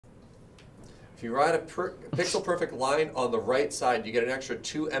If you ride a pixel perfect line on the right side, you get an extra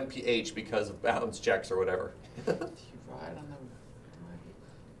 2 mph because of balance checks or whatever. If you ride on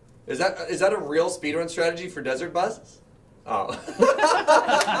the Is that a real speedrun strategy for desert bus? Oh.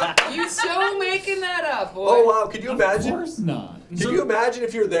 You so making that up, boy. Oh wow, could you imagine? Of course not. Can you imagine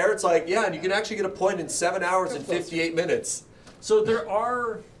if you're there, it's like, yeah, and you can actually get a point in 7 hours and 58 minutes. So there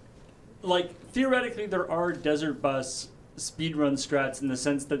are, like, theoretically there are desert bus speedrun strats in the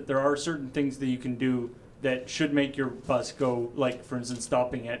sense that there are certain things that you can do that should make your bus go, like, for instance,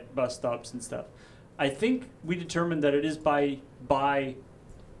 stopping at bus stops and stuff. I think we determined that it is by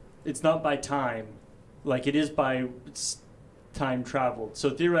it's not by time, like it is by time traveled.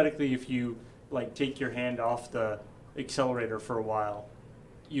 So theoretically, if you like take your hand off the accelerator for a while,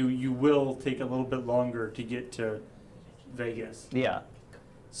 you will take a little bit longer to get to Vegas. Yeah.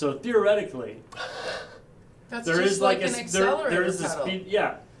 So theoretically, That's there just is like like an accelerator there is a pedal. speed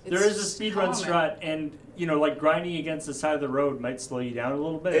there is a speed run common. strat, and you know, like grinding against the side of the road might slow you down a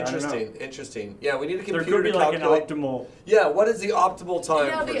little bit. Interesting. Yeah, we need a There computer could be to like an calculate. optimal. Yeah, what is the optimal time?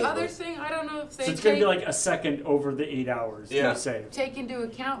 Yeah, for the this other bus? thing, I don't know if they So it's going to be like a second over the 8 hours. Yeah. You save. take into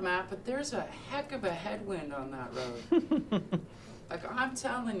account, Matt, but there's a heck of a headwind on that road. Like, I'm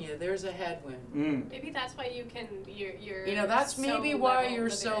telling you, there's a headwind. Maybe that's why you can, you're You know, that's so maybe why level you're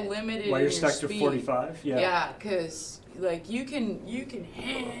so limited. limited While in you're your stuck to speed. 45. Yeah. Yeah, because like you can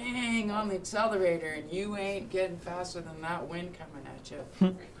hang on the accelerator and you ain't getting faster than that wind coming at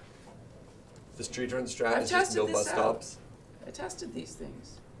you. The street run strat I've is just no tested bus this out. stops. I tested these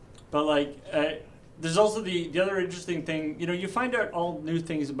things. But like, there's also the other interesting thing. You know, you find out all new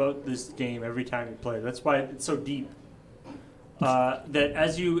things about this game every time you play. That's why it's so deep. That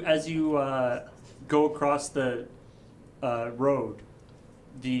as you go across the road,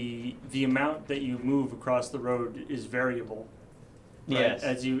 the amount that you move across the road is variable. Right? Yes.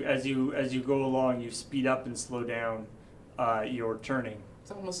 As you go along, you speed up and slow down your turning,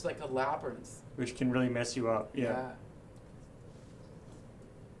 It's almost like a labyrinth. which can really mess you up. Yeah.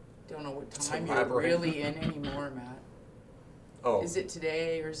 Don't know what It's time a you're labyrinth. really in anymore, Matt. Oh, Is it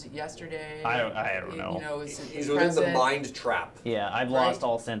today or is it yesterday? I don't know. You know, is it he's the within the present? mind trap. Yeah, I've Right. lost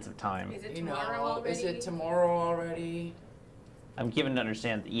all sense of time. Is it You tomorrow know, already? is it tomorrow already? I'm given to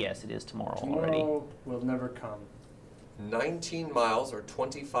understand that yes, it is tomorrow already. Tomorrow will never come. 19 miles or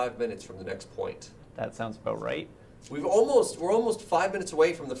 25 minutes from the next point. That sounds about right. We're almost 5 minutes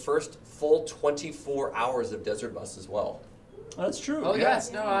away from the first full 24 hours of desert bus as well. That's true. Oh yes,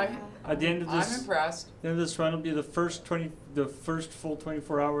 no, At the end of I'm this, impressed. the end of this run will be the first full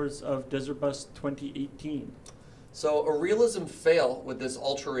 24 hours of Desert Bus 2018. So a realism fail with this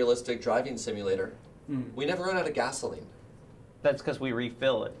ultra-realistic driving simulator. Mm. We never run out of gasoline. That's because we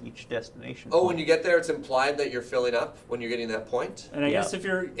refill at each destination. Oh, point. when you get there, it's implied that you're filling up when you're getting that point. And I Yeah. guess if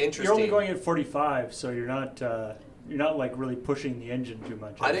you're only Interesting. going at 45, so you're not like really pushing the engine too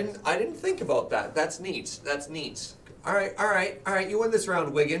much. I didn't think about that. That's neat. That's neat. All right. You win this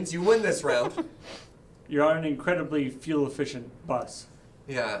round, Wiggins. You win this round. You're on an incredibly fuel efficient bus.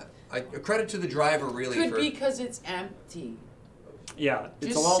 Yeah. Credit to the driver, really. Could for, be because it's empty. Yeah,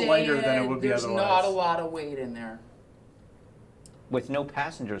 it's Just a lot lighter than it saying, would be there's otherwise. not a lot of weight in there. With no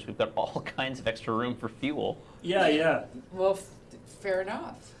passengers, we've got all kinds of extra room for fuel. Yeah. Well, fair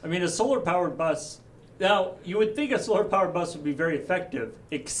enough. I mean, a solar powered bus. Now, you would think a solar powered bus would be very effective,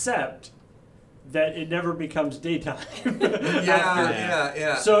 except that it never becomes daytime.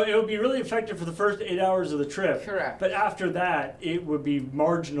 Yeah. So it would be really effective for the first 8 hours of the trip. Correct. But after that, it would be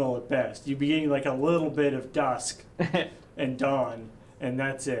marginal at best. You'd be getting like a little bit of dusk and dawn, and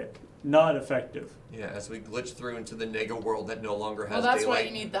that's it. Not effective. Yeah, as we glitch through into the nega world that no longer has Well, that's daylight. why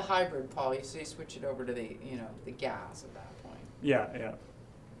you need the hybrid, Paul. You say switch it over to the gas at that point. Yeah.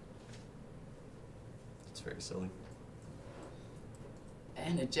 It's very silly.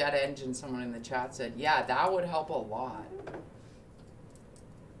 And a jet engine, someone in the chat said, yeah, that would help a lot.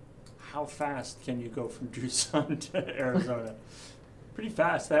 How fast can you go from Tucson to Arizona? Pretty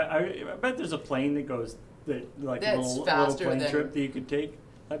fast. I bet there's a plane that goes like a That's little faster plane than trip that you could take.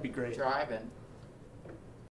 That'd be great. Driving.